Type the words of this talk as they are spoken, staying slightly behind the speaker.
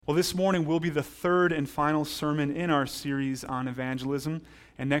Well, this morning will be the third and final sermon in our series on evangelism,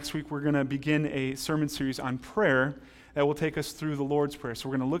 and next week we're going to begin a sermon series on prayer that will take us through the Lord's Prayer. So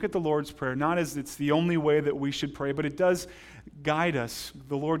we're going to look at the Lord's Prayer, not as it's the only way that we should pray, but it does guide us.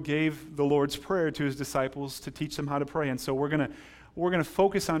 The Lord gave the Lord's Prayer to his disciples to teach them how to pray, and so we're going to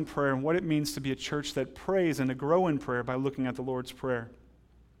focus on prayer and what it means to be a church that prays and to grow in prayer by looking at the Lord's Prayer.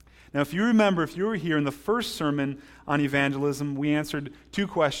 Now, if you remember, if you were here in the first sermon on evangelism, we answered two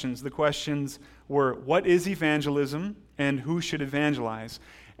questions. The questions were, what is evangelism and who should evangelize?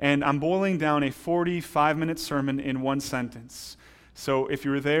 And I'm boiling down a 45-minute sermon in one sentence. So if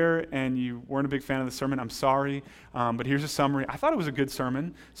you were there and you weren't a big fan of the sermon, I'm sorry, but here's a summary. I thought it was a good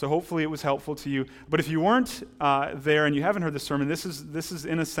sermon, so hopefully it was helpful to you. But if you weren't there and you haven't heard the sermon, this is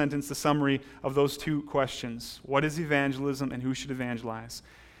in a sentence the summary of those two questions. What is evangelism and who should evangelize?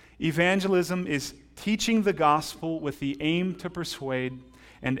 Evangelism is teaching the gospel with the aim to persuade,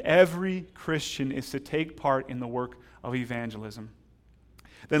 and every Christian is to take part in the work of evangelism.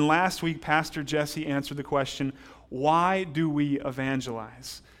 Then last week, Pastor Jesse answered the question, why do we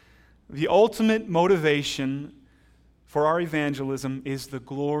evangelize? The ultimate motivation for our evangelism is the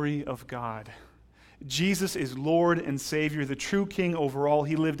glory of God. Jesus is Lord and Savior, the true King over all.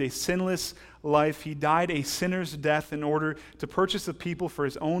 He lived a sinless life. He died a sinner's death in order to purchase a people for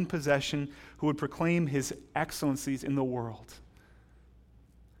his own possession who would proclaim his excellencies in the world.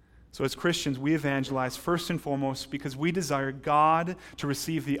 So as Christians, we evangelize first and foremost because we desire God to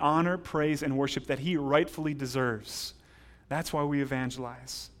receive the honor, praise, and worship that he rightfully deserves. That's why we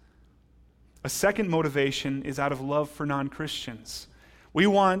evangelize. A second motivation is out of love for non-Christians. We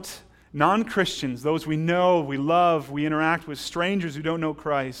want non-Christians, those we know, we love, we interact with, strangers who don't know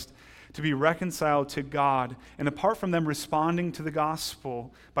Christ, to be reconciled to God. And apart from them responding to the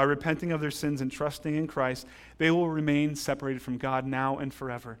gospel by repenting of their sins and trusting in Christ, they will remain separated from God now and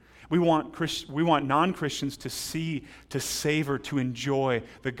forever. We want non-Christians to see, to savor, to enjoy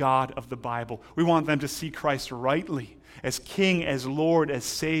the God of the Bible. We want them to see Christ rightly, as King, as Lord, as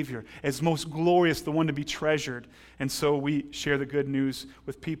Savior, as most glorious, the one to be treasured. And so we share the good news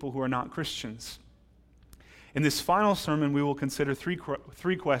with people who are not Christians. In this final sermon, we will consider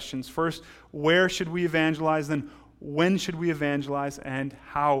three questions. First, where should we evangelize? Then, when should we evangelize? And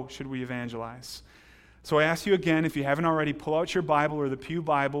how should we evangelize? So I ask you again, if you haven't already, pull out your Bible or the Pew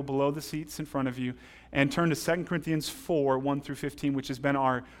Bible below the seats in front of you and turn to 2 Corinthians 4, 1 through 15, which has been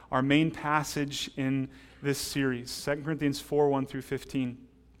our main passage in this series. 2 Corinthians 4, 1 through 15.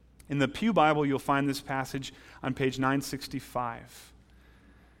 In the Pew Bible, you'll find this passage on page 965.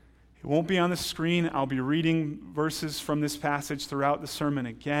 It won't be on the screen. I'll be reading verses from this passage throughout the sermon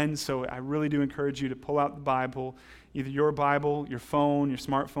again, so I really do encourage you to pull out the Bible, either your Bible, your phone, your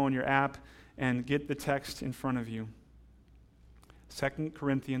smartphone, your app, and get the text in front of you. 2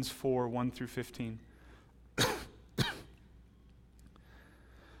 Corinthians 4, 1 through 15.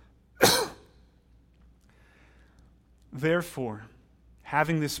 Therefore,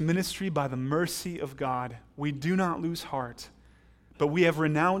 having this ministry by the mercy of God, we do not lose heart, but we have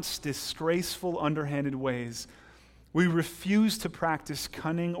renounced disgraceful, underhanded ways. We refuse to practice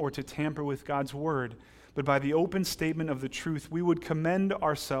cunning or to tamper with God's word, but by the open statement of the truth, we would commend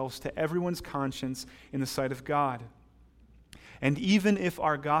ourselves to everyone's conscience in the sight of God. And even if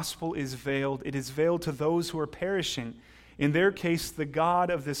our gospel is veiled, it is veiled to those who are perishing. In their case, the God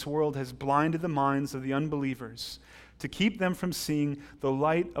of this world has blinded the minds of the unbelievers to keep them from seeing the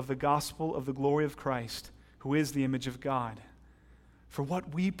light of the gospel of the glory of Christ, who is the image of God. For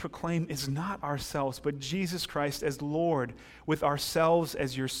what we proclaim is not ourselves, but Jesus Christ as Lord, with ourselves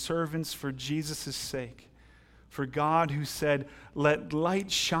as your servants for Jesus' sake. For God, who said, "Let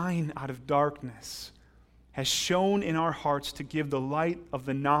light shine out of darkness," has shone in our hearts to give the light of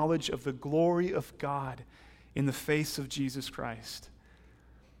the knowledge of the glory of God in the face of Jesus Christ.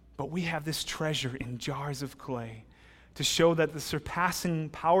 But we have this treasure in jars of clay to show that the surpassing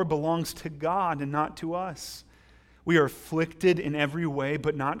power belongs to God and not to us. We are afflicted in every way,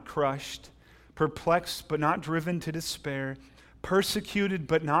 but not crushed, perplexed, but not driven to despair, persecuted,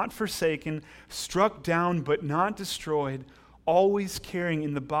 but not forsaken, struck down, but not destroyed, always carrying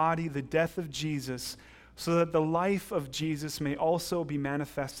in the body the death of Jesus, so that the life of Jesus may also be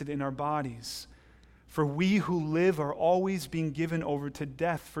manifested in our bodies. For we who live are always being given over to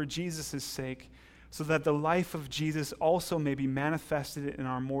death for Jesus' sake, so that the life of Jesus also may be manifested in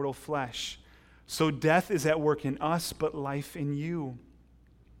our mortal flesh. So death is at work in us, but life in you.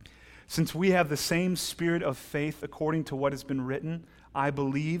 Since we have the same spirit of faith according to what has been written, I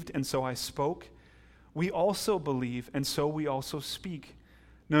believed and so I spoke, we also believe and so we also speak,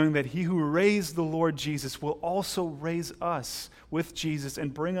 knowing that he who raised the Lord Jesus will also raise us with Jesus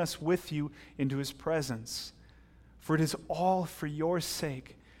and bring us with you into his presence. For it is all for your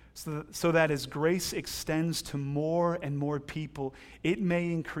sake, so that as grace extends to more and more people, it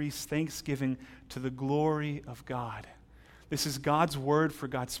may increase thanksgiving to the glory of God. This is God's word for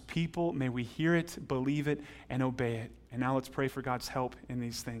God's people. May we hear it, believe it, and obey it. And now let's pray for God's help in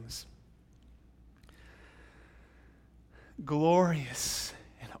these things. Glorious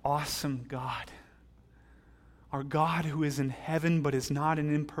and awesome God, our God who is in heaven but is not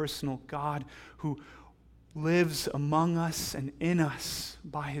an impersonal God, who lives among us and in us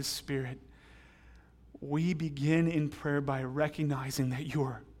by his Spirit. We begin in prayer by recognizing that you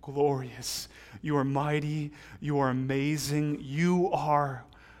are glorious, you are mighty, you are amazing, you are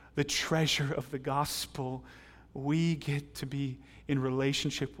the treasure of the gospel. We get to be in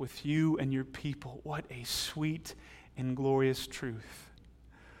relationship with you and your people. What a sweet and glorious truth.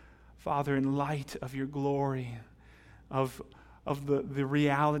 Father, in light of your glory, of the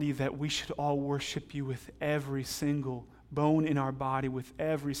reality that we should all worship you with every single bone in our body, with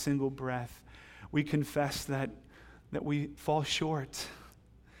every single breath, we confess that we fall short.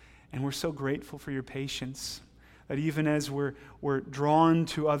 And we're so grateful for your patience, that even as we're drawn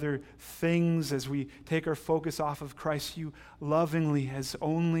to other things, as we take our focus off of Christ, you lovingly, as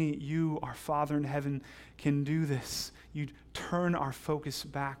only you, our Father in heaven, can do this. You turn our focus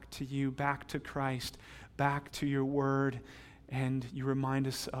back to you, back to Christ, back to your word, and you remind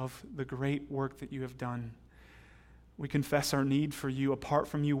us of the great work that you have done. We confess our need for you. Apart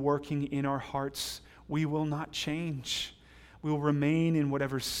from you working in our hearts, we will not change. We will remain in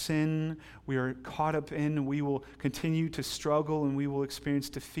whatever sin we are caught up in. We will continue to struggle and we will experience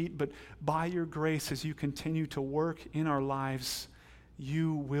defeat. But by your grace, as you continue to work in our lives,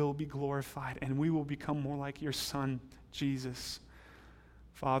 you will be glorified and we will become more like your Son, Jesus.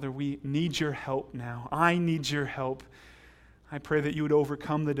 Father, we need your help now. I need your help. I pray that you would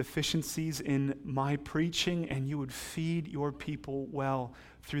overcome the deficiencies in my preaching and you would feed your people well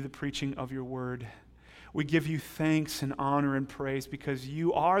through the preaching of your word. We give you thanks and honor and praise because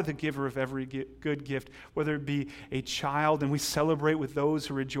you are the giver of every good gift, whether it be a child, and we celebrate with those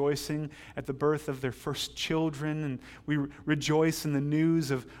who are rejoicing at the birth of their first children, and we rejoice in the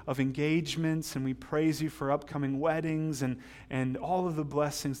news of engagements, and we praise you for upcoming weddings and all of the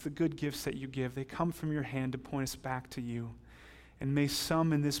blessings, the good gifts that you give. They come from your hand to point us back to you. And may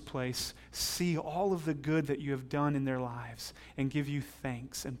some in this place see all of the good that you have done in their lives and give you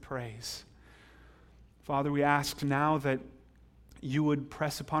thanks and praise. Father, we ask now that you would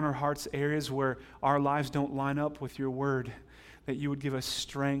press upon our hearts areas where our lives don't line up with your word, that you would give us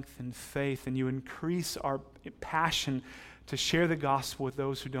strength and faith, and you increase our passion to share the gospel with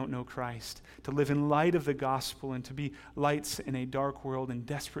those who don't know Christ, to live in light of the gospel and to be lights in a dark world in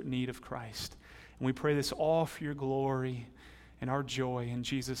desperate need of Christ. And we pray this all for your glory and our joy. In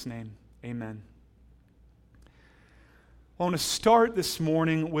Jesus' name, amen. I want to start this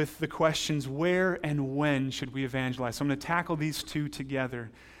morning with the questions, where and when should we evangelize? So I'm going to tackle these two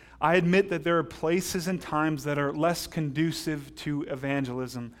together. I admit that there are places and times that are less conducive to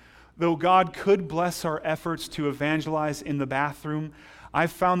evangelism. Though God could bless our efforts to evangelize in the bathroom,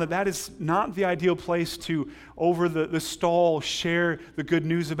 I've found that is not the ideal place to, over the stall, share the good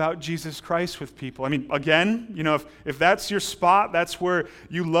news about Jesus Christ with people. I mean, again, if that's your spot, that's where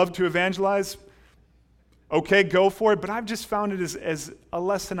you love to evangelize, okay, go for it, but I've just found it as a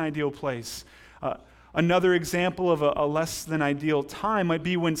less than ideal place. Another example of a less than ideal time might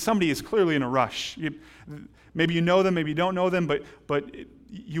be when somebody is clearly in a rush. Maybe you know them, maybe you don't know them, but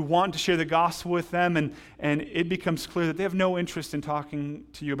you want to share the gospel with them, and it becomes clear that they have no interest in talking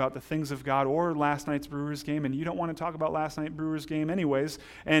to you about the things of God or last night's Brewers game, and you don't want to talk about last night's Brewers game anyways,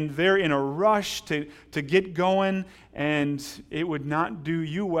 and they're in a rush to get going, and it would not do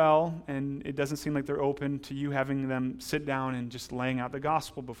you well, and it doesn't seem like they're open to you having them sit down and just laying out the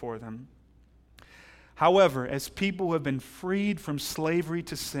gospel before them. However, as people who have been freed from slavery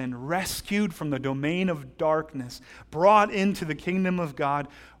to sin, rescued from the domain of darkness, brought into the kingdom of God,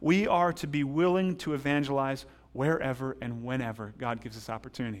 we are to be willing to evangelize wherever and whenever God gives us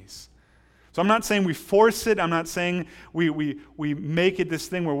opportunities. So I'm not saying we force it. I'm not saying we make it this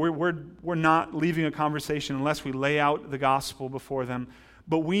thing where we're not leaving a conversation unless we lay out the gospel before them.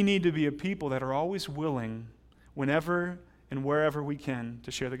 But we need to be a people that are always willing, whenever and wherever we can,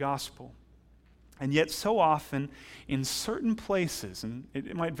 to share the gospel. And yet so often, in certain places, and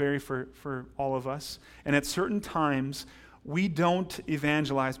it might vary for all of us, and at certain times, we don't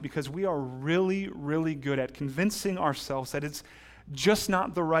evangelize because we are really, really good at convincing ourselves that it's just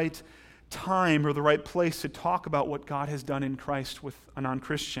not the right time or the right place to talk about what God has done in Christ with a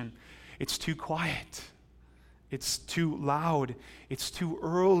non-Christian. It's too quiet. It's too loud. It's too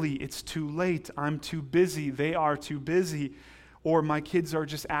early. It's too late. I'm too busy. They are too busy. Or my kids are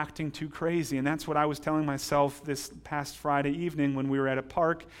just acting too crazy. And that's what I was telling myself this past Friday evening when we were at a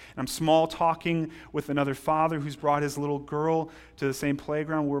park. And I'm small talking with another father who's brought his little girl to the same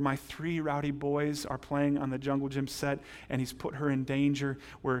playground where my 3 rowdy boys are playing on the jungle gym set, and he's put her in danger.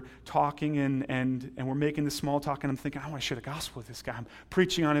 We're talking and we're making this small talk, and I'm thinking, I want to share the gospel with this guy. I'm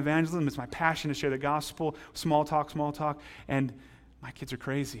preaching on evangelism. It's my passion to share the gospel. Small talk. And my kids are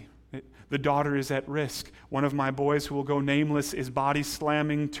crazy. The daughter is at risk. One of my boys, who will go nameless, is body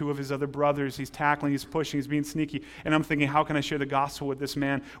slamming 2 of his other brothers. He's tackling, he's pushing, he's being sneaky. And I'm thinking, how can I share the gospel with this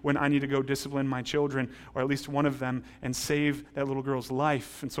man when I need to go discipline my children, or at least one of them, and save that little girl's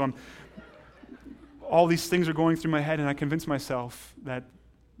life? And so all these things are going through my head, and I convince myself that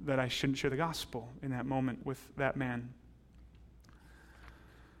I shouldn't share the gospel in that moment with that man.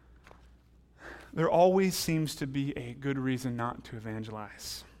 There always seems to be a good reason not to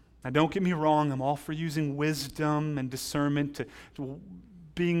evangelize. Now, don't get me wrong, I'm all for using wisdom and discernment to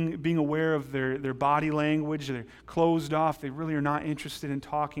being aware of their body language. They're closed off. They really are not interested in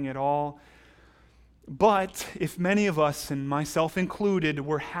talking at all. But if many of us, and myself included,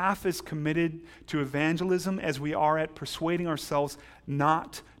 were half as committed to evangelism as we are at persuading ourselves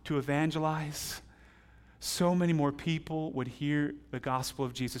not to evangelize, so many more people would hear the gospel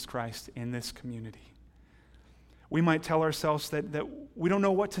of Jesus Christ in this community. We might tell ourselves that we don't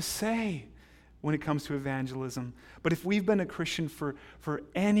know what to say when it comes to evangelism. But if we've been a Christian for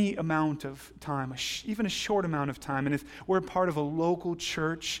any amount of time, even a short amount of time, and if we're a part of a local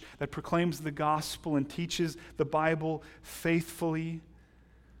church that proclaims the gospel and teaches the Bible faithfully,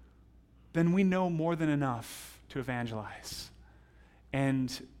 then we know more than enough to evangelize.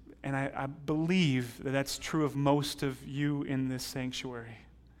 And I believe that that's true of most of you in this sanctuary.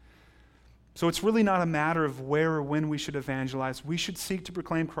 So it's really not a matter of where or when we should evangelize. We should seek to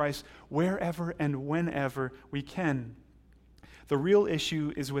proclaim Christ wherever and whenever we can. The real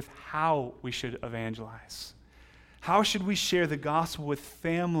issue is with how we should evangelize. How should we share the gospel with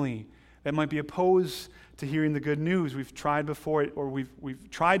family that might be opposed to hearing the good news? We've tried before, or we've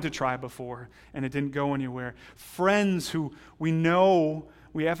tried to try before, and it didn't go anywhere. Friends who we know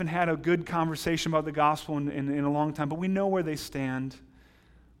we haven't had a good conversation about the gospel in a long time, but we know where they stand.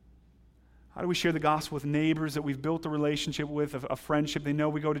 How do we share the gospel with neighbors that we've built a relationship with, a friendship? They know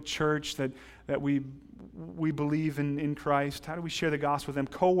we go to church, that we believe in Christ. How do we share the gospel with them?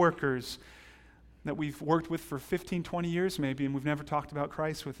 Coworkers that we've worked with for 15, 20 years maybe, and we've never talked about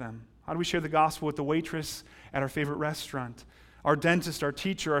Christ with them. How do we share the gospel with the waitress at our favorite restaurant? Our dentist, our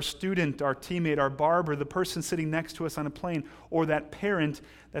teacher, our student, our teammate, our barber, the person sitting next to us on a plane, or that parent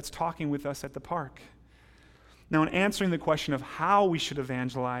that's talking with us at the park? Now, in answering the question of how we should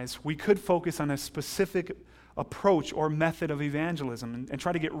evangelize, we could focus on a specific approach or method of evangelism and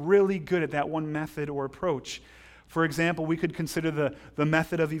try to get really good at that one method or approach. For example, we could consider the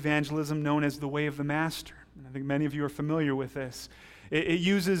method of evangelism known as the way of the master. And I think many of you are familiar with this. It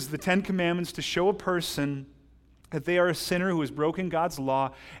uses the 10 Commandments to show a person that they are a sinner who has broken God's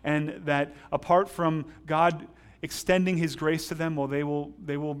law, and that apart from God extending His grace to them, well, they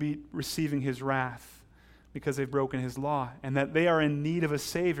will be receiving His wrath because they've broken His law, and that they are in need of a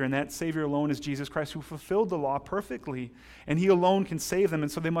Savior, and that Savior alone is Jesus Christ, who fulfilled the law perfectly, and He alone can save them,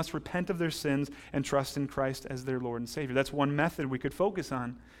 and so they must repent of their sins and trust in Christ as their Lord and Savior. That's one method we could focus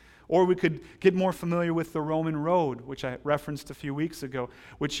on. Or we could get more familiar with the Roman road, which I referenced a few weeks ago,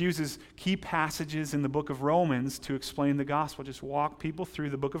 which uses key passages in the book of Romans to explain the gospel. Just walk people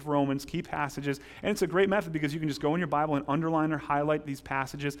through the book of Romans, key passages. And it's a great method because you can just go in your Bible and underline or highlight these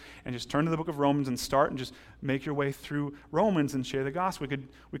passages and just turn to the book of Romans and start and just make your way through Romans and share the gospel.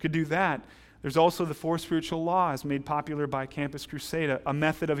 We could do that. There's also the 4 spiritual laws made popular by Campus Crusade, a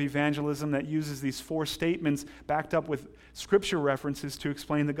method of evangelism that uses these 4 statements backed up with scripture references to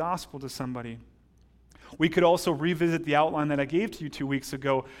explain the gospel to somebody. We could also revisit the outline that I gave to you 2 weeks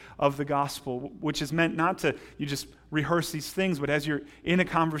ago of the gospel, which is meant not to, you just rehearse these things, but as you're in a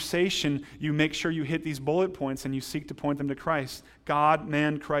conversation, you make sure you hit these bullet points and you seek to point them to Christ. God,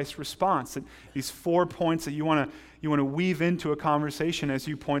 man, Christ response. These 4 points that you want to weave into a conversation as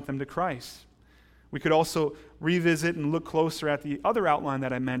you point them to Christ. We could also revisit and look closer at the other outline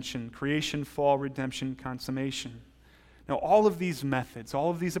that I mentioned: creation, fall, redemption, consummation. Now, all of these methods, all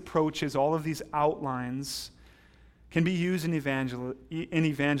of these approaches, all of these outlines can be used in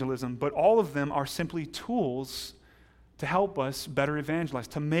evangelism, but all of them are simply tools to help us better evangelize,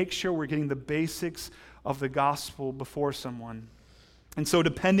 to make sure we're getting the basics of the gospel before someone. And so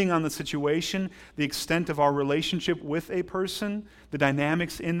depending on the situation, the extent of our relationship with a person, the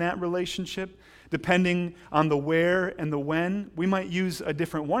dynamics in that relationship, depending on the where and the when, we might use a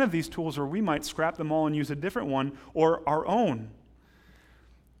different one of these tools, or we might scrap them all and use a different one, or our own.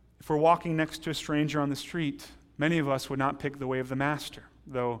 If we're walking next to a stranger on the street, many of us would not pick the way of the master,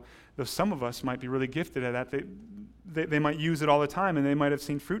 though some of us might be really gifted at that. They might use it all the time, and they might have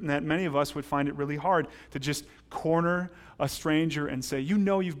seen fruit in that. Many of us would find it really hard to just corner a stranger and say, you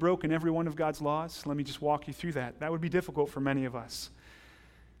know you've broken every one of God's laws. Let me just walk you through that. That would be difficult for many of us.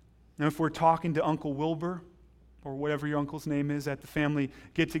 Now, if we're talking to Uncle Wilbur, or whatever your uncle's name is, at the family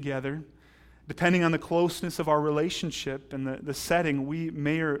get-together, depending on the closeness of our relationship and the setting, we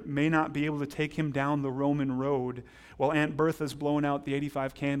may or may not be able to take him down the Roman road while Aunt Bertha's blowing out the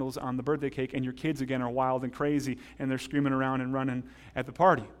 85 candles on the birthday cake and your kids, again, are wild and crazy and they're screaming around and running at the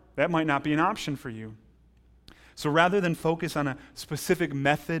party. That might not be an option for you. So rather than focus on a specific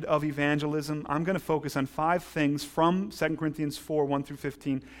method of evangelism, I'm going to focus on 5 things from 2 Corinthians 4, 1 through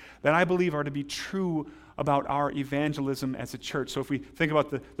 15, that I believe are to be true about our evangelism as a church. So if we think about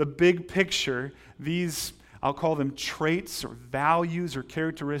the big picture, these, I'll call them traits or values or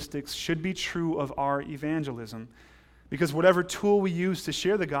characteristics, should be true of our evangelism. Because whatever tool we use to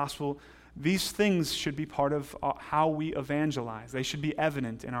share the gospel, these things should be part of how we evangelize. They should be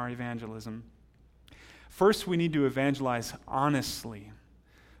evident in our evangelism. First, we need to evangelize honestly.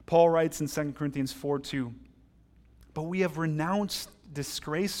 Paul writes in 2 Corinthians 4:2, "But we have renounced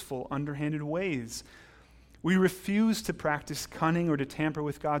disgraceful, underhanded ways. We refuse to practice cunning or to tamper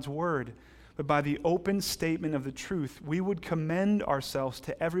with God's word, but by the open statement of the truth, we would commend ourselves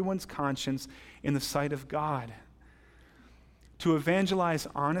to everyone's conscience in the sight of God." To evangelize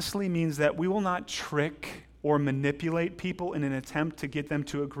honestly means that we will not trick or manipulate people in an attempt to get them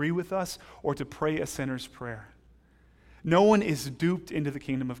to agree with us or to pray a sinner's prayer. No one is duped into the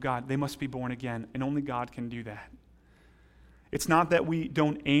kingdom of God. They must be born again, and only God can do that. It's not that we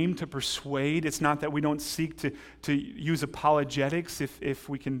don't aim to persuade. It's not that we don't seek to use apologetics if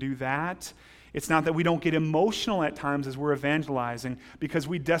we can do that. It's not that we don't get emotional at times as we're evangelizing because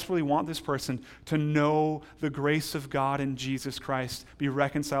we desperately want this person to know the grace of God in Jesus Christ, be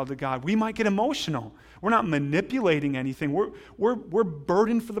reconciled to God. We might get emotional. We're not manipulating anything. We're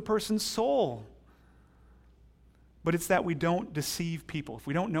burdened for the person's soul. But it's that we don't deceive people. If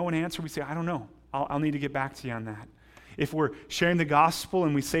we don't know an answer, we say, I don't know. I'll need to get back to you on that. If we're sharing the gospel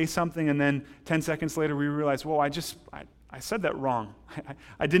and we say something and then 10 seconds later we realize, whoa, I said that wrong.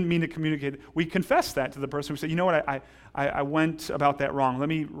 I didn't mean to communicate. We confess that to the person. We say, you know what, I went about that wrong. Let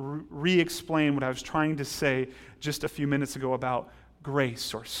me re-explain what I was trying to say just a few minutes ago about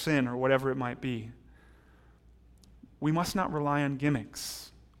grace or sin or whatever it might be. We must not rely on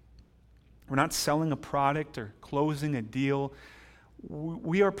gimmicks. We're not selling a product or closing a deal.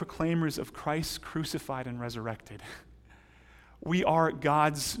 We are proclaimers of Christ crucified and resurrected. We are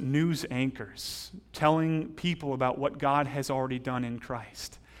God's news anchors, telling people about what God has already done in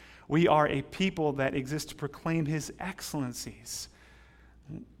Christ. We are a people that exist to proclaim His excellencies.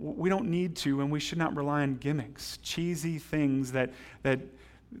 We don't need to, and we should not rely on gimmicks, cheesy things that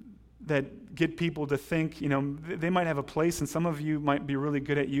get people to think, they might have a place, and some of you might be really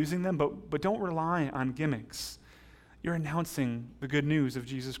good at using them, but don't rely on gimmicks. You're announcing the good news of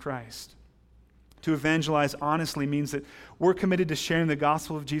Jesus Christ. To evangelize honestly means that we're committed to sharing the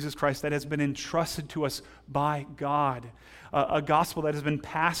gospel of Jesus Christ that has been entrusted to us by God. A gospel that has been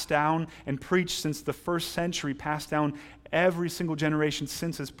passed down and preached since the first century, passed down every single generation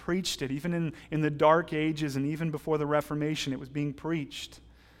since has preached it. Even in the dark ages and even before the Reformation, it was being preached.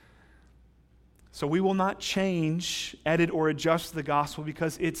 So we will not change, edit, or adjust the gospel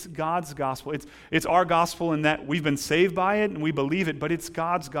because it's God's gospel. It's our gospel in that we've been saved by it and we believe it, but it's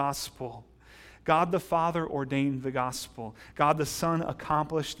God's gospel. God the Father ordained the gospel. God the Son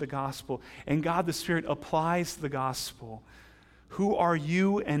accomplished the gospel. And God the Spirit applies the gospel. Who are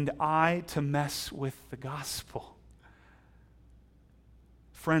you and I to mess with the gospel?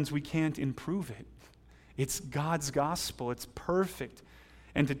 Friends, we can't improve it. It's God's gospel. It's perfect.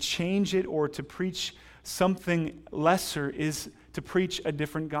 And to change it or to preach something lesser is to preach a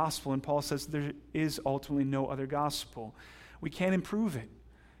different gospel. And Paul says there is ultimately no other gospel. We can't improve it.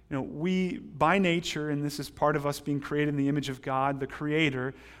 We, by nature, and this is part of us being created in the image of God, the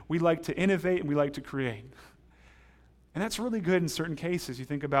Creator, we like to innovate and we like to create. And that's really good in certain cases. You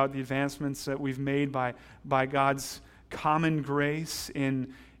think about the advancements that we've made by God's common grace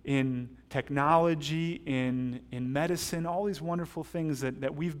in technology, in medicine, all these wonderful things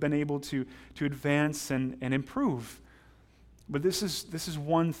that we've been able to advance and improve. But this is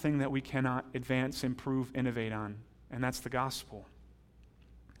one thing that we cannot advance, improve, innovate on, and that's the gospel.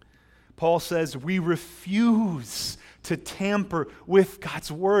 Paul says we refuse to tamper with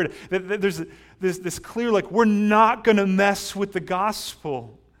God's word. There's this clear, we're not going to mess with the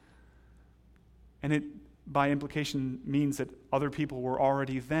gospel. And it, by implication, means that other people were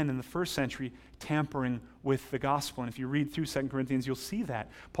already then, in the first century, tampering with the gospel. And if you read through 2 Corinthians, you'll see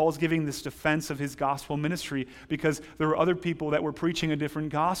that. Paul's giving this defense of his gospel ministry because there were other people that were preaching a different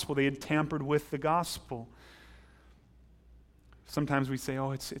gospel. They had tampered with the gospel. Sometimes we say,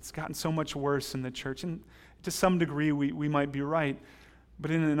 it's gotten so much worse in the church. And to some degree, we might be right. But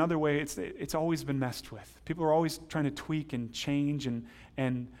in another way, it's always been messed with. People are always trying to tweak and change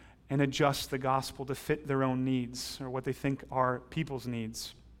and adjust the gospel to fit their own needs or what they think are people's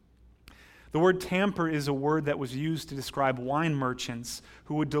needs. The word tamper is a word that was used to describe wine merchants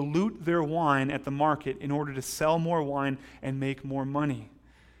who would dilute their wine at the market in order to sell more wine and make more money.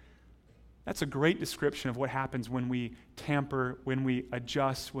 That's a great description of what happens when we tamper, when we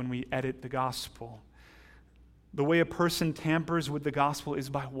adjust, when we edit the gospel. The way a person tampers with the gospel is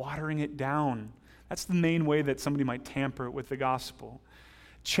by watering it down. That's the main way that somebody might tamper with the gospel.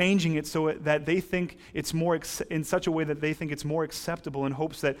 Changing it so that they think it's more, in such a way that they think it's more acceptable in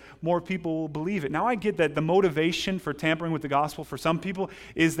hopes that more people will believe it. Now I get that the motivation for tampering with the gospel for some people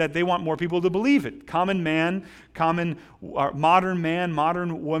is that they want more people to believe it. Modern man,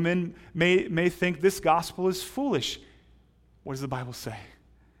 modern woman may think this gospel is foolish. What does the Bible say?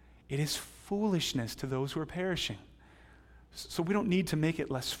 It is foolishness to those who are perishing. So we don't need to make it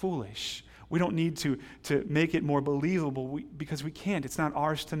less foolish. We don't need to make it more believable because we can't. It's not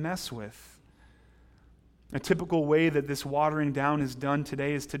ours to mess with. A typical way that this watering down is done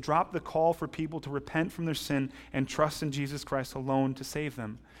today is to drop the call for people to repent from their sin and trust in Jesus Christ alone to save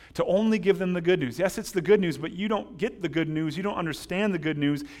them. To only give them the good news. Yes, it's the good news, but you don't get the good news. You don't understand the good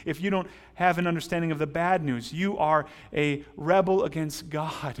news if you don't have an understanding of the bad news. You are a rebel against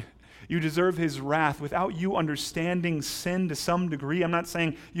God. You deserve his wrath without you understanding sin to some degree. I'm not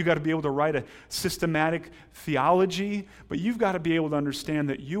saying you got to be able to write a systematic theology, but you've got to be able to understand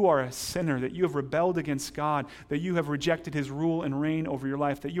that you are a sinner, that you have rebelled against God, that you have rejected his rule and reign over your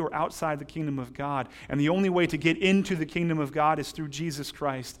life, that you are outside the kingdom of God. And the only way to get into the kingdom of God is through Jesus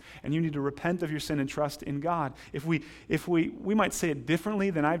Christ. And you need to repent of your sin and trust in God. If we might say it differently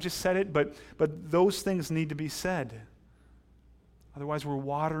than I've just said it, but those things need to be said. Otherwise, we're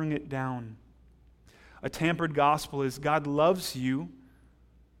watering it down. A tampered gospel is God loves you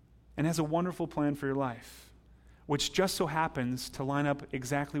and has a wonderful plan for your life, which just so happens to line up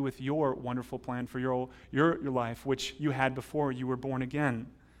exactly with your wonderful plan for your life, which you had before you were born again.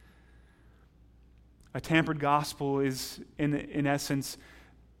 A tampered gospel is, in essence,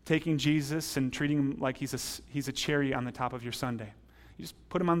 taking Jesus and treating him like he's a cherry on the top of your sundae. You just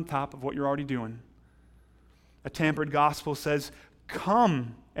put him on the top of what you're already doing. A tampered gospel says,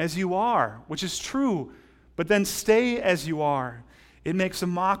 come as you are, which is true, but then stay as you are. It makes a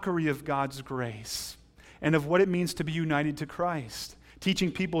mockery of God's grace and of what it means to be united to Christ, teaching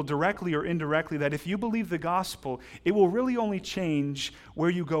people directly or indirectly that if you believe the gospel, it will really only change where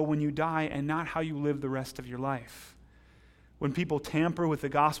you go when you die and not how you live the rest of your life. When people tamper with the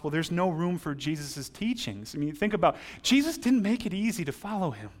gospel, there's no room for Jesus' teachings. I mean, think about, Jesus didn't make it easy to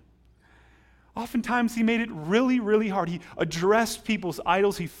follow him. Oftentimes, he made it really, really hard. He addressed people's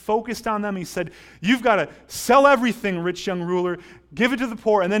idols. He focused on them. He said, you've got to sell everything, rich young ruler, give it to the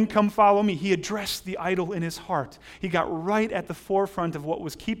poor, and then come follow me. He addressed the idol in his heart. He got right at the forefront of what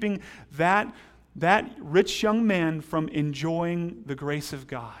was keeping that rich young man from enjoying the grace of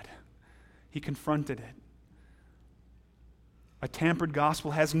God. He confronted it. A tampered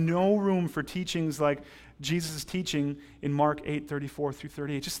gospel has no room for teachings like Jesus' teaching in Mark 8:34 through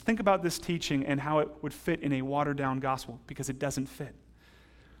 38. Just think about this teaching and how it would fit in a watered-down gospel, because it doesn't fit.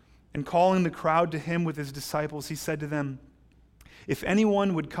 And calling the crowd to him with his disciples, he said to them, if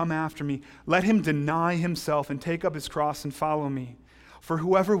anyone would come after me, let him deny himself and take up his cross and follow me. For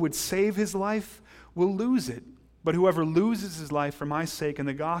whoever would save his life will lose it, but whoever loses his life for my sake and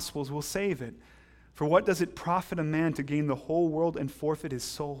the gospel's will save it. For what does it profit a man to gain the whole world and forfeit his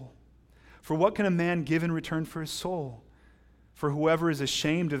soul? For what can a man give in return for his soul? For whoever is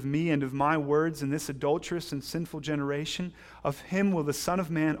ashamed of me and of my words in this adulterous and sinful generation, of him will the Son of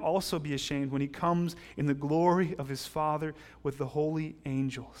Man also be ashamed when he comes in the glory of his Father with the holy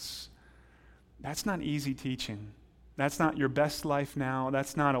angels. That's not easy teaching. That's not your best life now.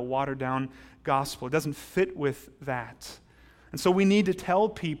 That's not a watered-down gospel. It doesn't fit with that. And so we need to tell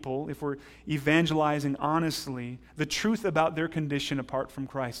people, if we're evangelizing honestly, the truth about their condition apart from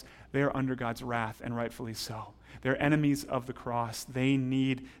Christ. They are under God's wrath, and rightfully so. They're enemies of the cross. They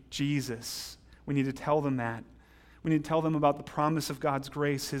need Jesus. We need to tell them that. We need to tell them about the promise of God's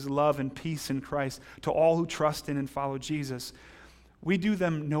grace, his love and peace in Christ to all who trust in and follow Jesus. We do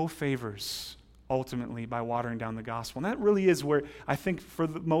them no favors, ultimately, by watering down the gospel. And that really is where I think, for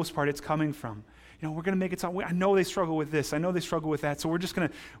the most part, it's coming from. We're going to make it sound, I know they struggle with this, I know they struggle with that, so we're going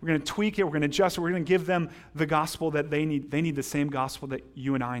to tweak it, we're going to adjust it, we're going to give them the gospel that they need. They need the same gospel that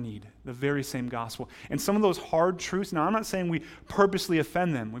you and I need, the very same gospel. And some of those hard truths, now I'm not saying we purposely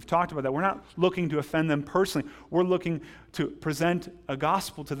offend them. We've talked about that. We're not looking to offend them personally. We're looking to present a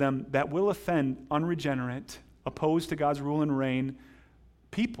gospel to them that will offend unregenerate, opposed to God's rule and reign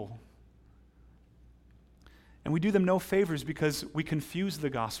people. And we do them no favors because we confuse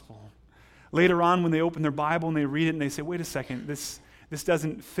the gospel. Later on, when they open their Bible and they read it and they say, wait a second, this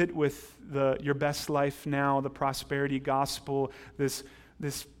doesn't fit with your best life now, the prosperity gospel, this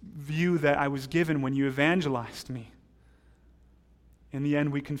view that I was given when you evangelized me. In the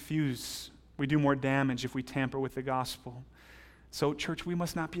end, we confuse. We do more damage if we tamper with the gospel. So, church, we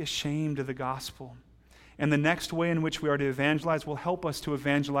must not be ashamed of the gospel. And the next way in which we are to evangelize will help us to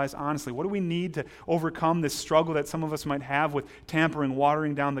evangelize honestly. What do we need to overcome this struggle that some of us might have with tampering,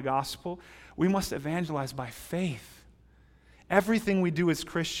 watering down the gospel? We must evangelize by faith. Everything we do as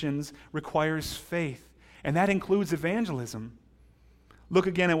Christians requires faith, and that includes evangelism. Look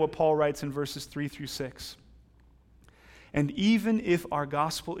again at what Paul writes in verses 3 through 6. And even if our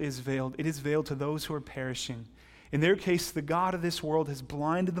gospel is veiled, it is veiled to those who are perishing. In their case, the God of this world has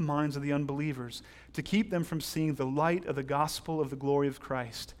blinded the minds of the unbelievers to keep them from seeing the light of the gospel of the glory of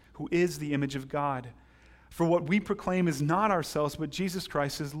Christ, who is the image of God. For what we proclaim is not ourselves, but Jesus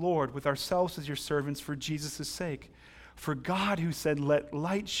Christ is Lord, with ourselves as your servants for Jesus' sake. For God, who said, let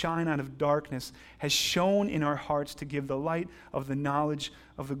light shine out of darkness, has shone in our hearts to give the light of the knowledge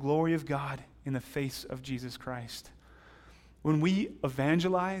of the glory of God in the face of Jesus Christ. When we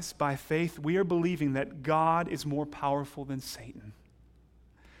evangelize by faith, we are believing that God is more powerful than Satan.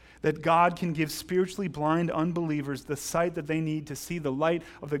 That God can give spiritually blind unbelievers the sight that they need to see the light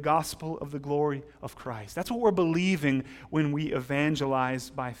of the gospel of the glory of Christ. That's what we're believing when we evangelize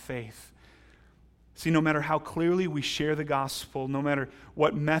by faith. See, no matter how clearly we share the gospel, no matter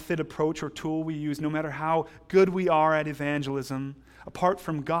what method, approach, or tool we use, no matter how good we are at evangelism, apart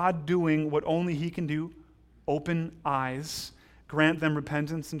from God doing what only He can do, open eyes, grant them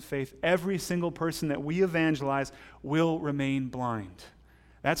repentance and faith, every single person that we evangelize will remain blind.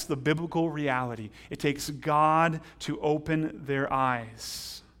 That's the biblical reality. It takes God to open their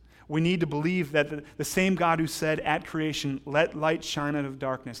eyes. We need to believe that the same God who said at creation, let light shine out of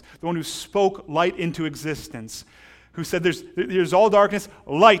darkness, the one who spoke light into existence, who said there's all darkness,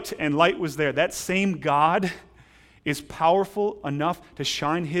 light, and light was there. That same God is powerful enough to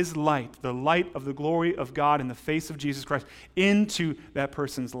shine His light, the light of the glory of God in the face of Jesus Christ, into that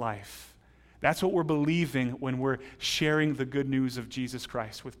person's life. That's what we're believing when we're sharing the good news of Jesus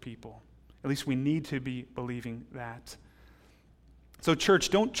Christ with people. At least we need to be believing that. So, church,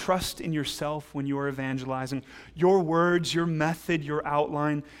 don't trust in yourself when you are evangelizing. Your words, your method, your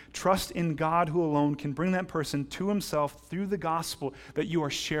outline. Trust in God, who alone can bring that person to Himself through the gospel that you are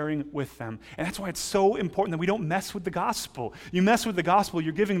sharing with them. And that's why it's so important that we don't mess with the gospel. You mess with the gospel,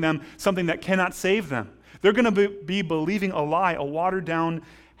 you're giving them something that cannot save them. They're going to be believing a lie, a watered-down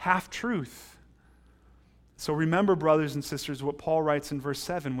half-truth. So remember, brothers and sisters, what Paul writes in verse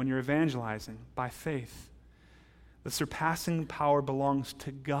 7 when you're evangelizing by faith. The surpassing power belongs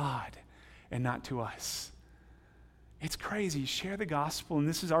to God and not to us. It's crazy. Share the gospel, and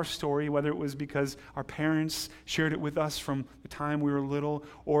this is our story, whether it was because our parents shared it with us from the time we were little,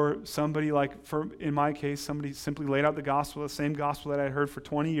 or somebody in my case, somebody simply laid out the gospel, the same gospel that I had heard for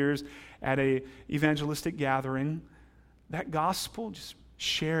 20 years at a evangelistic gathering. That gospel just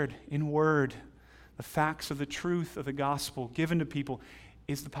shared in word. The facts of the truth of the gospel given to people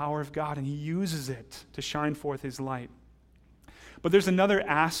is the power of God, and He uses it to shine forth His light. But there's another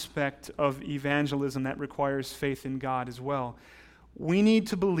aspect of evangelism that requires faith in God as well. We need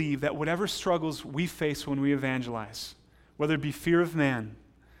to believe that whatever struggles we face when we evangelize, whether it be fear of man,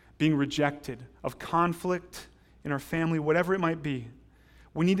 being rejected, of conflict in our family, whatever it might be,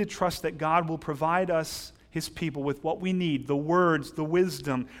 we need to trust that God will provide us, His people, with what we need, the words, the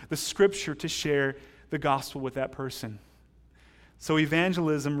wisdom, the scripture to share the gospel with that person. So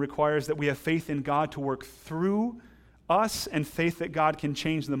evangelism requires that we have faith in God to work through us and faith that God can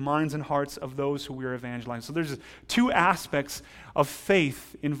change the minds and hearts of those who we are evangelizing. So there's two aspects of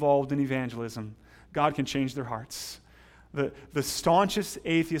faith involved in evangelism. God can change their hearts. The staunchest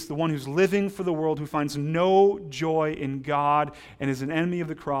atheist, the one who's living for the world, who finds no joy in God and is an enemy of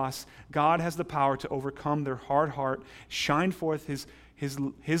the cross, God has the power to overcome their hard heart, shine forth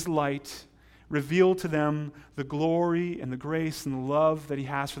His light, reveal to them the glory and the grace and the love that he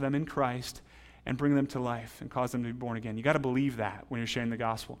has for them in Christ, and bring them to life and cause them to be born again. You got to believe that when you're sharing the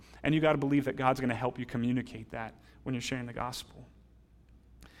gospel. And you got to believe that God's going to help you communicate that when you're sharing the gospel.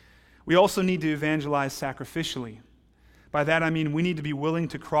 We also need to evangelize sacrificially. By that I mean we need to be willing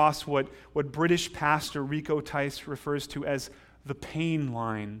to cross what British pastor Rico Tice refers to as the pain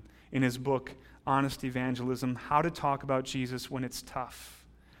line in his book, Honest Evangelism, How to Talk About Jesus When It's Tough.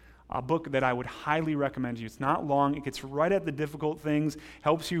 A book that I would highly recommend to you. It's not long. It gets right at the difficult things,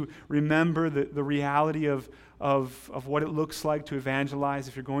 helps you remember the reality of what it looks like to evangelize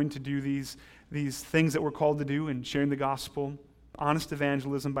if you're going to do these things that we're called to do in sharing the gospel. Honest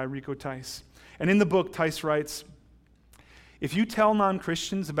Evangelism by Rico Tice. And in the book, Tice writes, if you tell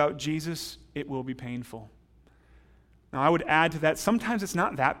non-Christians about Jesus, it will be painful. Now, I would add to that, sometimes it's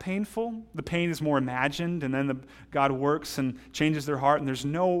not that painful. The pain is more imagined, and then God works and changes their heart, and there's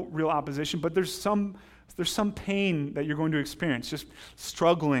no real opposition, but there's some pain that you're going to experience, just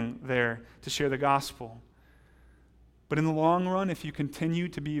struggling there to share the gospel. But in the long run, if you continue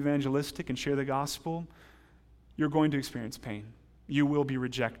to be evangelistic and share the gospel, you're going to experience pain. You will be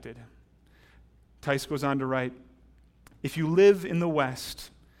rejected. Tice goes on to write, if you live in the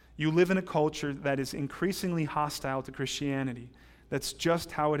West, you live in a culture that is increasingly hostile to Christianity. That's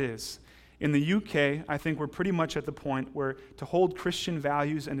just how it is. In the UK, I think we're pretty much at the point where to hold Christian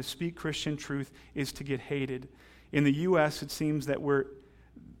values and to speak Christian truth is to get hated. In the US, it seems that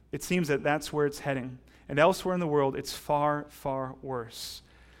that's where it's heading. And elsewhere in the world, it's far, far worse.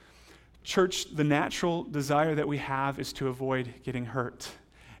 Church, the natural desire that we have is to avoid getting hurt.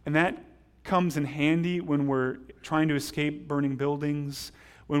 And that comes in handy when we're trying to escape burning buildings,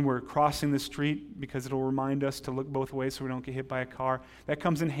 when we're crossing the street, because it'll remind us to look both ways so we don't get hit by a car. That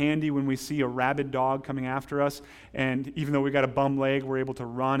comes in handy when we see a rabid dog coming after us, and even though we got a bum leg, we're able to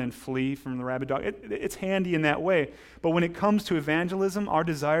run and flee from the rabid dog. It's handy in that way. But when it comes to evangelism, our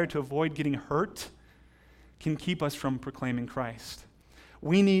desire to avoid getting hurt can keep us from proclaiming Christ.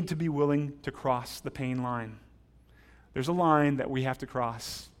 We need to be willing to cross the pain line. There's a line that we have to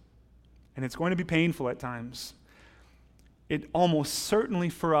cross, and it's going to be painful at times. It almost certainly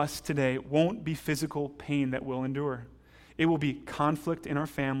for us today won't be physical pain that we'll endure. It will be conflict in our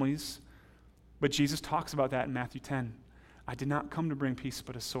families, but Jesus talks about that in Matthew 10. I did not come to bring peace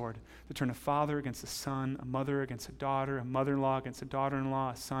but a sword, to turn a father against a son, a mother against a daughter, a mother-in-law against a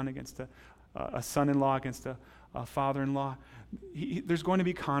daughter-in-law, a son against a son-in-law against a father-in-law. There's going to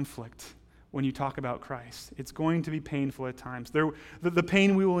be conflict when you talk about Christ. It's going to be painful at times. The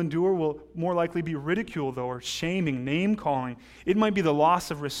pain we will endure will more likely be ridicule, though, or shaming, name-calling. It might be the loss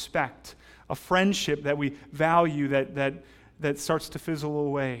of respect, a friendship that we value that starts to fizzle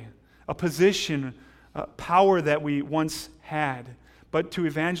away, a position, power that we once had. But to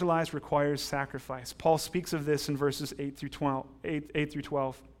evangelize requires sacrifice. Paul speaks of this in verses 8 through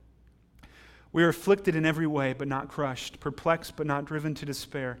 12. We are afflicted in every way, but not crushed, perplexed, but not driven to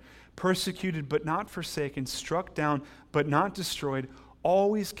despair, persecuted, but not forsaken, struck down, but not destroyed,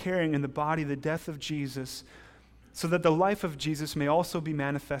 always carrying in the body the death of Jesus, so that the life of Jesus may also be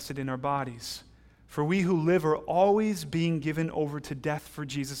manifested in our bodies. For we who live are always being given over to death for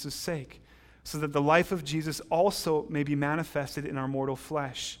Jesus' sake, so that the life of Jesus also may be manifested in our mortal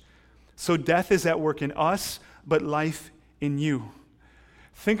flesh. So death is at work in us, but life in you.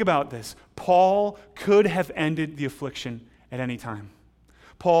 Think about this. Paul could have ended the affliction at any time.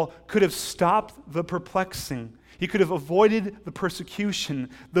 Paul could have stopped the perplexing. He could have avoided the persecution,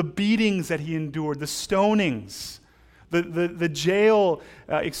 the beatings that he endured, the stonings, the jail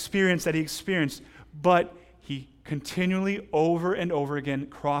experience that he experienced. But he continually, over and over again,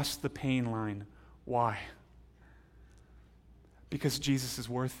 crossed the pain line. Why? Because Jesus is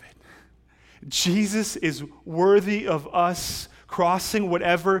worth it. Jesus is worthy of us crossing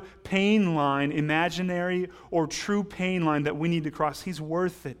whatever pain line, imaginary or true pain line that we need to cross. He's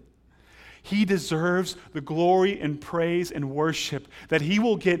worth it. He deserves the glory and praise and worship that he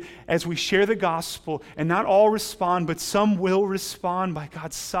will get as we share the gospel, and not all respond, but some will respond by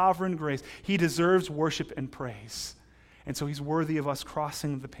God's sovereign grace. He deserves worship and praise. And so he's worthy of us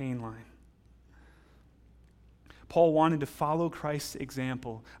crossing the pain line. Paul wanted to follow Christ's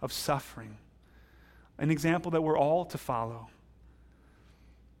example of suffering, an example that we're all to follow.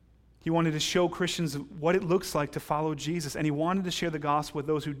 He wanted to show Christians what it looks like to follow Jesus, and he wanted to share the gospel with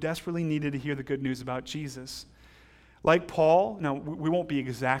those who desperately needed to hear the good news about Jesus. Like Paul, now we won't be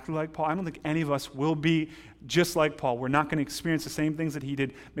exactly like Paul. I don't think any of us will be just like Paul. We're not going to experience the same things that he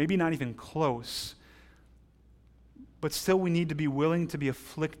did, maybe not even close. But still, we need to be willing to be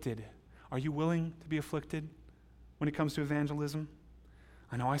afflicted. Are you willing to be afflicted when it comes to evangelism?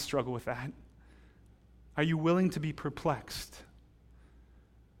 I know I struggle with that. Are you willing to be perplexed?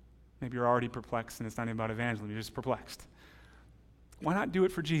 Maybe you're already perplexed and it's not even about evangelism, you're just perplexed. Why not do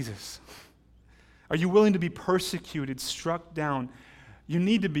it for Jesus? Are you willing to be persecuted, struck down? You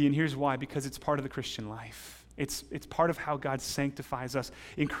need to be, and here's why, because it's part of the Christian life. It's part of how God sanctifies us,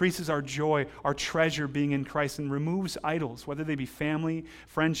 increases our joy, our treasure being in Christ, and removes idols, whether they be family,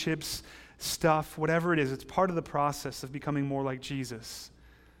 friendships, stuff, whatever it is. It's part of the process of becoming more like Jesus.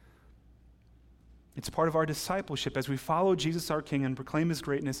 It's part of our discipleship. As we follow Jesus our King and proclaim his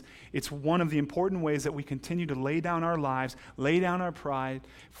greatness, it's one of the important ways that we continue to lay down our lives, lay down our pride,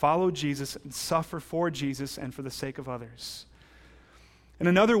 follow Jesus, and suffer for Jesus and for the sake of others. And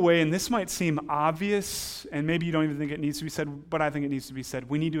another way, and this might seem obvious, and maybe you don't even think it needs to be said, but I think it needs to be said,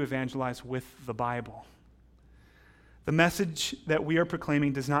 we need to evangelize with the Bible. The message that we are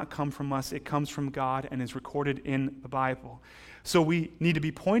proclaiming does not come from us. It comes from God and is recorded in the Bible. So we need to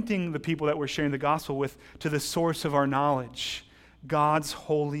be pointing the people that we're sharing the gospel with to the source of our knowledge, God's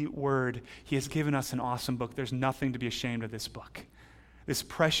holy word. He has given us an awesome book. There's nothing to be ashamed of this book. This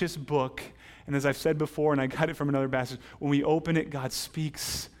precious book, and as I've said before, and I got it from another passage, when we open it, God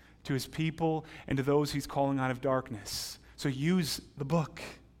speaks to his people and to those he's calling out of darkness. So use the book.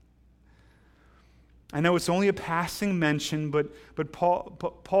 I know it's only a passing mention, but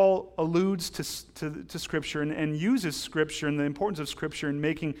Paul alludes to Scripture and uses Scripture and the importance of Scripture in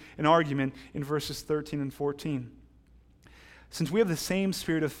making an argument in verses 13 and 14. Since we have the same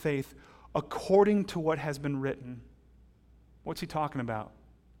spirit of faith, according to what has been written. What's he talking about?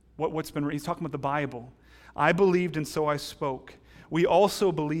 What's been written? He's talking about the Bible. I believed and so I spoke. We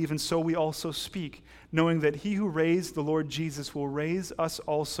also believe and so we also speak, knowing that he who raised the Lord Jesus will raise us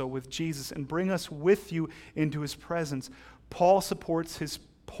also with Jesus and bring us with you into his presence. Paul supports his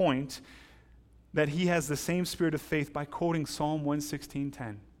point that he has the same spirit of faith by quoting Psalm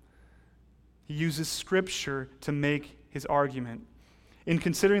 116:10. He uses Scripture to make his argument. In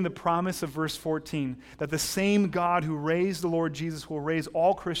considering the promise of verse 14, that the same God who raised the Lord Jesus will raise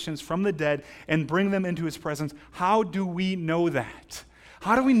all Christians from the dead and bring them into his presence, how do we know that?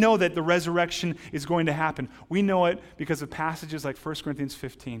 How do we know that the resurrection is going to happen? We know it because of passages like 1 Corinthians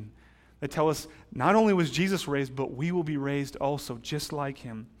 15 that tell us not only was Jesus raised, but we will be raised also, just like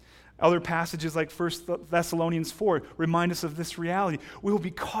him. Other passages like 1 Thessalonians 4 remind us of this reality. We will be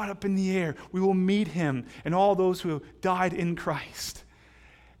caught up in the air. We will meet him and all those who have died in Christ.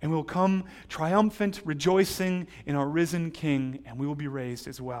 And we will come triumphant, rejoicing in our risen King, and we will be raised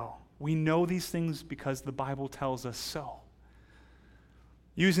as well. We know these things because the Bible tells us so.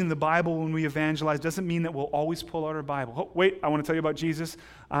 Using the Bible when we evangelize doesn't mean that we'll always pull out our Bible. Oh, wait, I want to tell you about Jesus.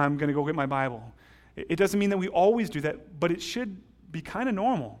 I'm going to go get my Bible. It doesn't mean that we always do that, but it should be kind of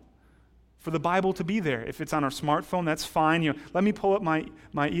normal for the Bible to be there. If it's on our smartphone, that's fine. Let me pull up my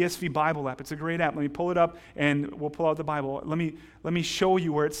ESV Bible app. It's a great app. Let me pull it up and we'll pull out the Bible. Let me show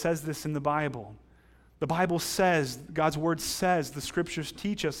you where it says this in the Bible. The Bible says, God's word says, the scriptures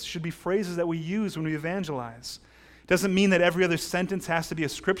teach us, should be phrases that we use when we evangelize. It doesn't mean that every other sentence has to be a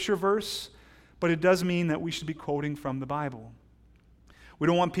scripture verse, but it does mean that we should be quoting from the Bible. We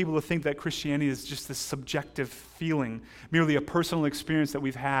don't want people to think that Christianity is just this subjective feeling, merely a personal experience that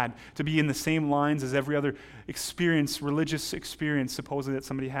we've had, to be in the same lines as every other experience, religious experience, supposedly that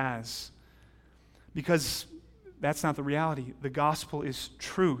somebody has. Because that's not the reality. The gospel is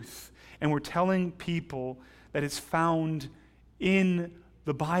truth, and we're telling people that it's found in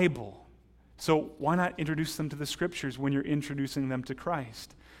the Bible. So why not introduce them to the Scriptures when you're introducing them to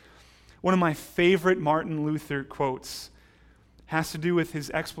Christ? One of my favorite Martin Luther quotes has to do with his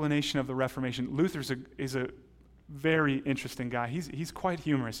explanation of the Reformation. Luther is a very interesting guy. He's quite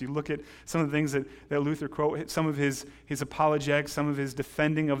humorous. You look at some of the things that Luther quote, some of his apologetics, some of his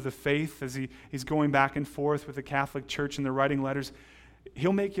defending of the faith as he's going back and forth with the Catholic Church and they're writing letters.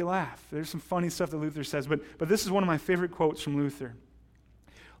 He'll make you laugh. There's some funny stuff that Luther says, but this is one of my favorite quotes from Luther.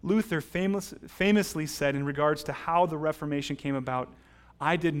 Luther famously said in regards to how the Reformation came about,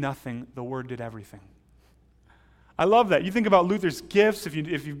 I did nothing, the Word did everything. I love that. You think about Luther's gifts, if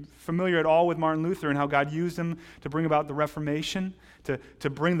you're familiar at all with Martin Luther and how God used him to bring about the Reformation, to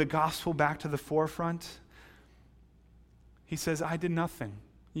bring the gospel back to the forefront. He says, I did nothing.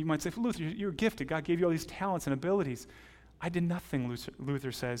 You might say, Luther, you're gifted. God gave you all these talents and abilities. I did nothing,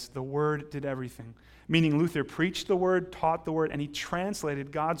 Luther says. The Word did everything. Meaning Luther preached the Word, taught the Word, and he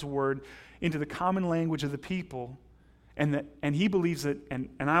translated God's Word into the common language of the people. And he believes that, and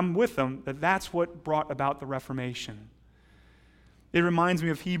I'm with him, that that's what brought about the Reformation. It reminds me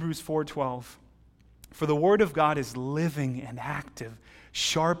of Hebrews 4:12. For the Word of God is living and active,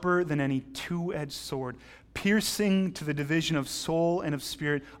 sharper than any two-edged sword, piercing to the division of soul and of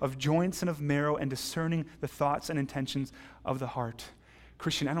spirit, of joints and of marrow, and discerning the thoughts and intentions of the heart.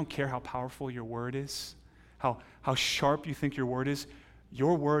 Christian, I don't care how powerful your word is, how sharp you think your word is.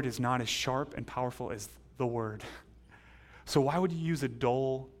 Your word is not as sharp and powerful as the word. So why would you use a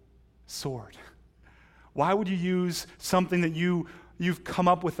dull sword? Why would you use something that you've come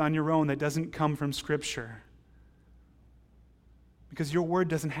up with on your own that doesn't come from Scripture? Because your word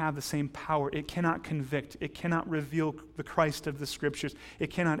doesn't have the same power. It cannot convict. It cannot reveal the Christ of the Scriptures. It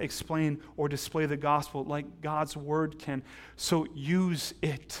cannot explain or display the gospel like God's word can. So use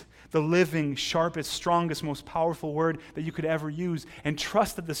it, the living, sharpest, strongest, most powerful word that you could ever use, and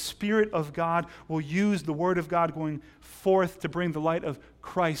trust that the Spirit of God will use the word of God going forth to bring the light of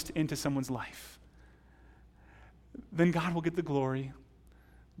Christ into someone's life. Then God will get the glory.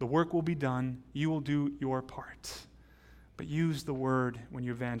 The work will be done. You will do your part. But use the word when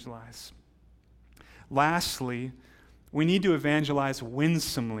you evangelize. Lastly, we need to evangelize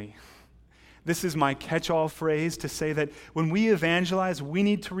winsomely. This is my catch-all phrase to say that when we evangelize, we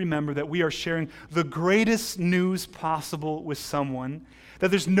need to remember that we are sharing the greatest news possible with someone,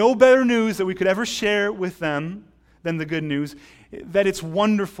 that there's no better news that we could ever share with them than the good news, that it's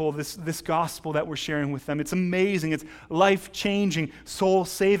wonderful, this gospel that we're sharing with them. It's amazing. It's life-changing,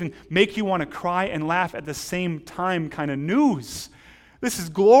 soul-saving, make you want to cry and laugh at the same time kind of news. This is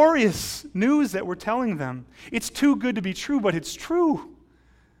glorious news that we're telling them. It's too good to be true, but it's true.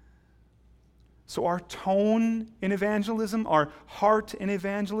 So our tone in evangelism, our heart in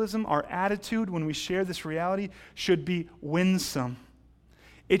evangelism, our attitude when we share this reality should be winsome.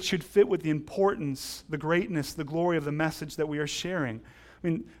 It should fit with the importance, the greatness, the glory of the message that we are sharing. I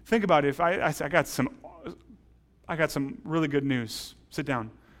mean, think about it. If I got some really good news. Sit down.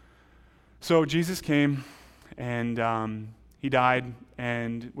 So Jesus came, and he died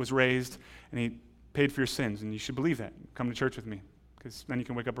and was raised, and he paid for your sins, and you should believe that. Come to church with me, because then you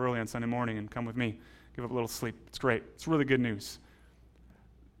can wake up early on Sunday morning and come with me. Give up a little sleep. It's great. It's really good news.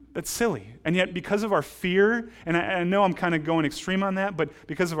 That's silly. And yet because of our fear, and I know I'm kind of going extreme on that, but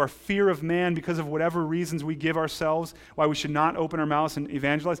because of our fear of man, because of whatever reasons we give ourselves, why we should not open our mouths and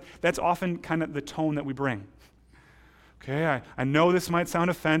evangelize, that's often kind of the tone that we bring. Okay, I know this might sound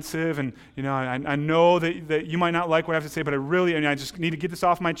offensive, and I know that you might not like what I have to say, but I just need to get this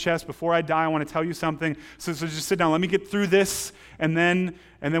off my chest before I die. I want to tell you something. So just sit down. Let me get through this, and then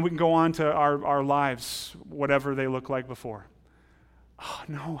we can go on to our lives, whatever they look like before. Oh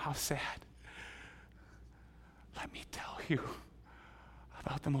no, how sad. Let me tell you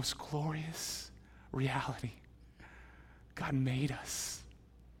about the most glorious reality. God made us,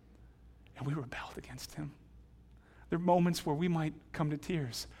 and we rebelled against him. There are moments where we might come to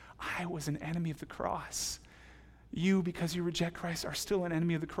tears. I was an enemy of the cross. You, because you reject Christ, are still an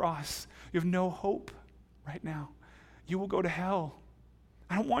enemy of the cross. You have no hope right now. You will go to hell.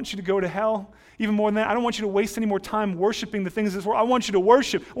 I don't want you to go to hell. Even more than that, I don't want you to waste any more time worshiping the things of this world. I want you to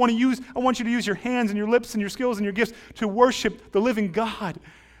worship. I want you to use your hands and your lips and your skills and your gifts to worship the living God.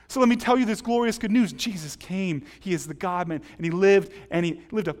 So let me tell you this glorious good news. Jesus came. He is the God-man, and he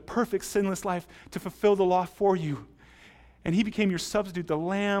lived a perfect, sinless life to fulfill the law for you. And he became your substitute, the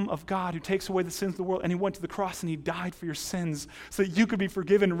Lamb of God who takes away the sins of the world. And he went to the cross and he died for your sins so that you could be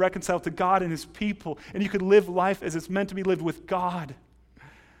forgiven and reconciled to God and his people. And you could live life as it's meant to be lived with God.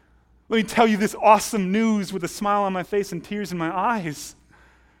 Let me tell you this awesome news with a smile on my face and tears in my eyes.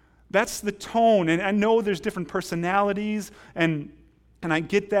 That's the tone. And I know there's different personalities, and I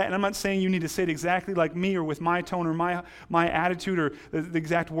get that. And I'm not saying you need to say it exactly like me or with my tone or my attitude or the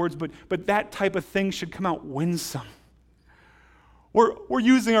exact words, but that type of thing should come out winsome. We're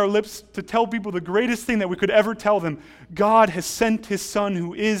using our lips to tell people the greatest thing that we could ever tell them. God has sent his Son,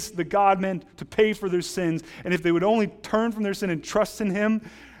 who is the God-man, to pay for their sins. And if they would only turn from their sin and trust in him,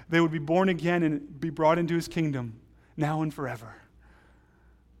 they would be born again and be brought into his kingdom, now and forever.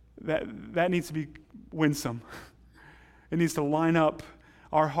 That needs to be winsome. It needs to line up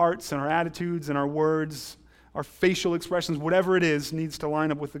our hearts and our attitudes and our words, our facial expressions, whatever it is, needs to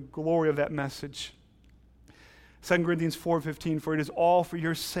line up with the glory of that message. 2 Corinthians 4:15, for it is all for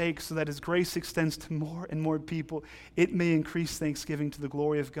your sake, so that as grace extends to more and more people, it may increase thanksgiving to the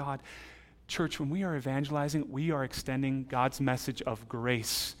glory of God. Church, when we are evangelizing, we are extending God's message of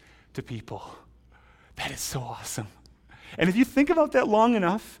grace to people. That is so awesome. And if you think about that long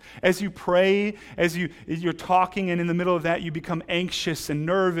enough, as you pray, as you're talking, and in the middle of that you become anxious and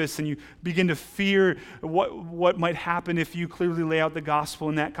nervous, and you begin to fear what might happen if you clearly lay out the gospel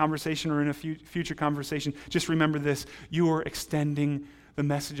in that conversation or in a future conversation, just remember this: you are extending the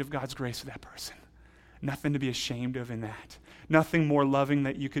message of God's grace to that person. Nothing to be ashamed of in that. Nothing more loving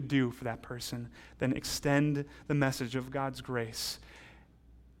that you could do for that person than extend the message of God's grace.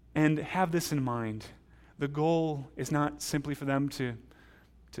 And have this in mind. The goal is not simply for them to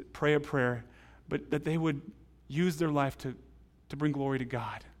pray a prayer, but that they would use their life to bring glory to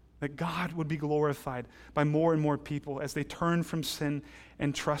God. That God would be glorified by more and more people as they turn from sin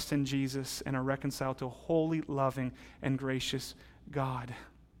and trust in Jesus and are reconciled to a holy, loving, and gracious God.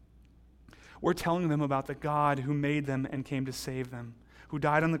 We're telling them about the God who made them and came to save them, who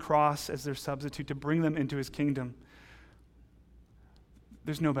died on the cross as their substitute to bring them into his kingdom.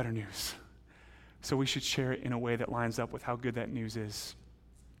 There's no better news. So we should share it in a way that lines up with how good that news is.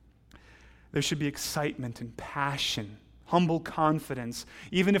 There should be excitement and passion, humble confidence.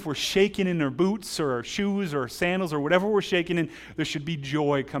 Even if we're shaking in our boots or our shoes or our sandals or whatever we're shaking in, there should be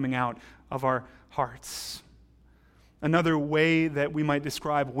joy coming out of our hearts. Another way that we might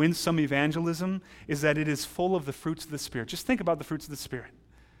describe winsome evangelism is that it is full of the fruits of the Spirit. Just think about the fruits of the Spirit.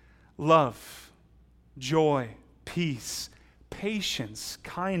 Love, joy, peace, patience,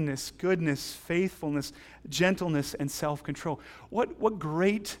 kindness, goodness, faithfulness, gentleness, and self-control. What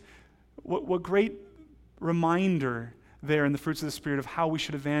great reminder there in the fruits of the Spirit of how we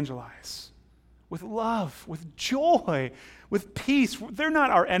should evangelize. With love, with joy, with peace. They're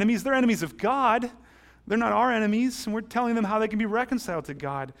not our enemies. They're enemies of God. They're not our enemies, and we're telling them how they can be reconciled to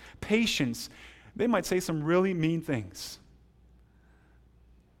God. Patience. They might say some really mean things.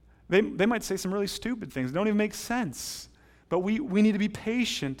 They might say some really stupid things. They don't even make sense. But we need to be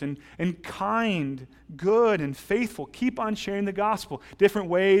patient and kind, good and faithful. Keep on sharing the gospel. Different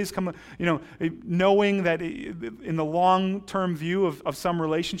ways, knowing that in the long-term view of some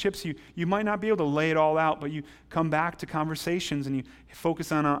relationships, you might not be able to lay it all out, but you come back to conversations and you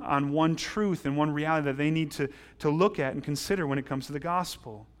focus on one truth and one reality that they need to look at and consider when it comes to the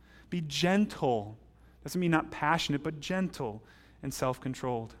gospel. Be gentle. Doesn't mean not passionate, but gentle and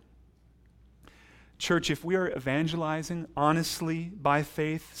self-controlled. Church, if we are evangelizing honestly, by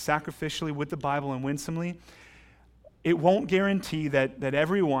faith, sacrificially, with the Bible, and winsomely, it won't guarantee that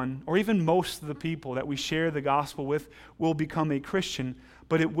everyone, or even most of the people that we share the gospel with, will become a Christian,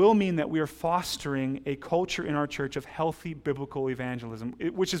 but it will mean that we are fostering a culture in our church of healthy biblical evangelism,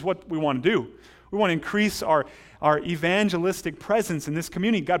 which is what we want to do. We want to increase our evangelistic presence in this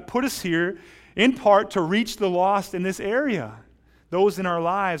community. God put us here in part to reach the lost in this area. Those in our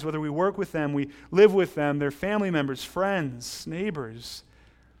lives, whether we work with them, we live with them, their family members, friends, neighbors.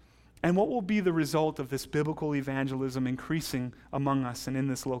 And what will be the result of this biblical evangelism increasing among us and in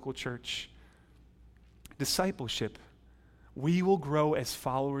this local church? Discipleship. We will grow as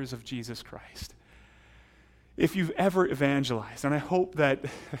followers of Jesus Christ. If you've ever evangelized, and I hope that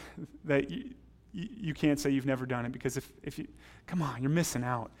you can't say you've never done it, because if you, come on, you're missing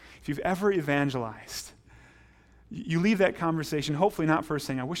out. If you've ever evangelized, you leave that conversation, hopefully not first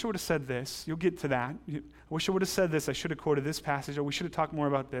saying, I wish I would have said this. You'll get to that. I wish I would have said this. I should have quoted this passage, or we should have talked more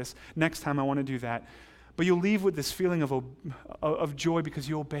about this. Next time I want to do that. But you'll leave with this feeling of joy because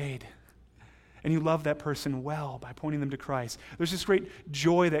you obeyed. And you love that person well by pointing them to Christ. There's this great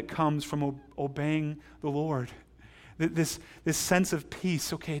joy that comes from obeying the Lord. This sense of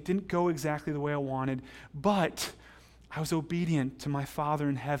peace. Okay, it didn't go exactly the way I wanted, but I was obedient to my Father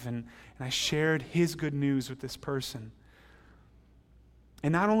in heaven, and I shared his good news with this person.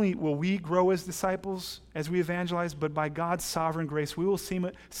 And not only will we grow as disciples as we evangelize, but by God's sovereign grace, we will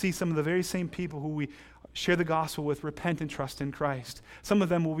see some of the very same people who we share the gospel with repent and trust in Christ. Some of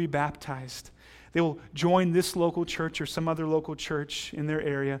them will be baptized. They will join this local church or some other local church in their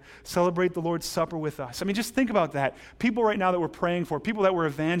area, celebrate the Lord's Supper with us. I mean, just think about that. People right now that we're praying for, people that we're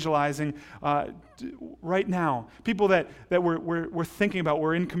evangelizing right now, people that we're thinking about,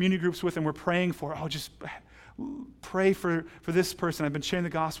 we're in community groups with and we're praying for. Oh, just pray for this person. I've been sharing the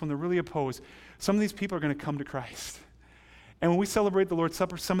gospel and they're really opposed. Some of these people are going to come to Christ. And when we celebrate the Lord's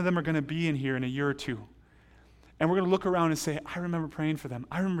Supper, some of them are going to be in here in a year or two. And we're going to look around and say, I remember praying for them.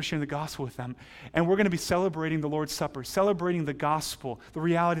 I remember sharing the gospel with them. And we're going to be celebrating the Lord's Supper, celebrating the gospel, the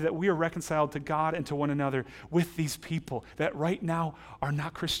reality that we are reconciled to God and to one another with these people that right now are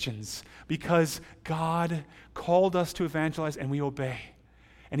not Christians because God called us to evangelize and we obey.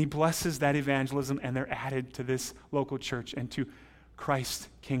 And he blesses that evangelism and they're added to this local church and to Christ's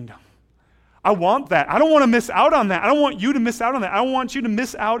kingdom. I want that. I don't want to miss out on that. I don't want you to miss out on that. I don't want you to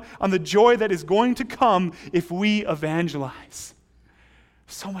miss out on the joy that is going to come if we evangelize.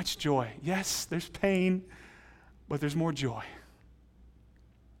 So much joy. Yes, there's pain, but there's more joy.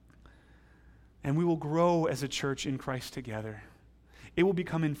 And we will grow as a church in Christ together. It will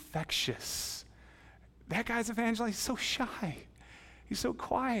become infectious. That guy's evangelizing. He's so shy. He's so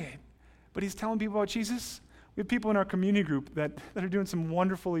quiet. but he's telling people about Jesus. We have people in our community group that are doing some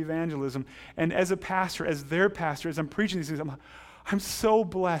wonderful evangelism. And as a pastor, as their pastor, as I'm preaching these things, I'm so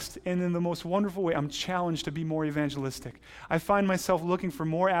blessed, and in the most wonderful way, I'm challenged to be more evangelistic. I find myself looking for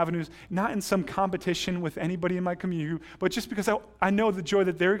more avenues, not in some competition with anybody in my community, but just because I know the joy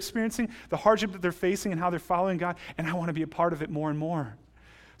that they're experiencing, the hardship that they're facing, and how they're following God, and I want to be a part of it more and more.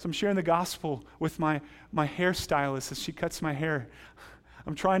 So I'm sharing the gospel with my hairstylist as she cuts my hair.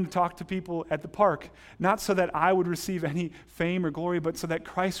 I'm trying to talk to people at the park, not so that I would receive any fame or glory, but so that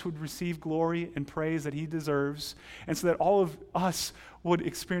Christ would receive glory and praise that he deserves, and so that all of us would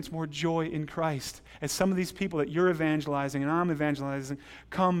experience more joy in Christ as some of these people that you're evangelizing and I'm evangelizing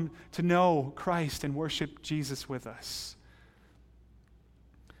come to know Christ and worship Jesus with us.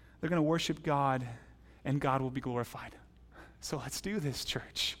 They're going to worship God, and God will be glorified. So let's do this,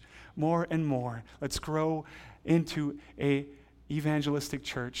 church, more and more. Let's grow into a evangelistic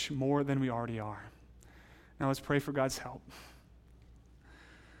church more than we already are. Now let's pray for God's help.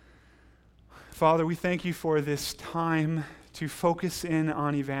 Father, we thank you for this time to focus in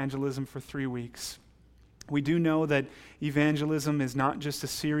on evangelism for 3 weeks. We do know that evangelism is not just a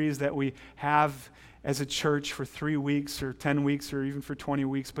series that we have as a church for 3 weeks or 10 weeks or even for 20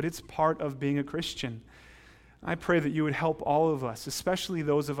 weeks, but it's part of being a Christian. I pray that you would help all of us, especially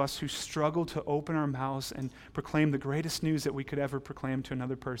those of us who struggle to open our mouths and proclaim the greatest news that we could ever proclaim to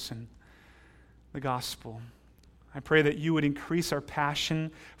another person, the gospel. I pray that you would increase our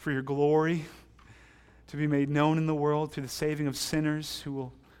passion for your glory to be made known in the world through the saving of sinners who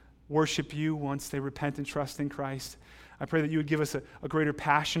will worship you once they repent and trust in Christ. I pray that you would give us a greater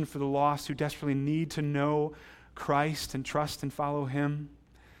passion for the lost who desperately need to know Christ and trust and follow him.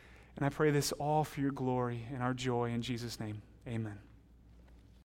 And I pray this all for your glory and our joy in Jesus' name. Amen.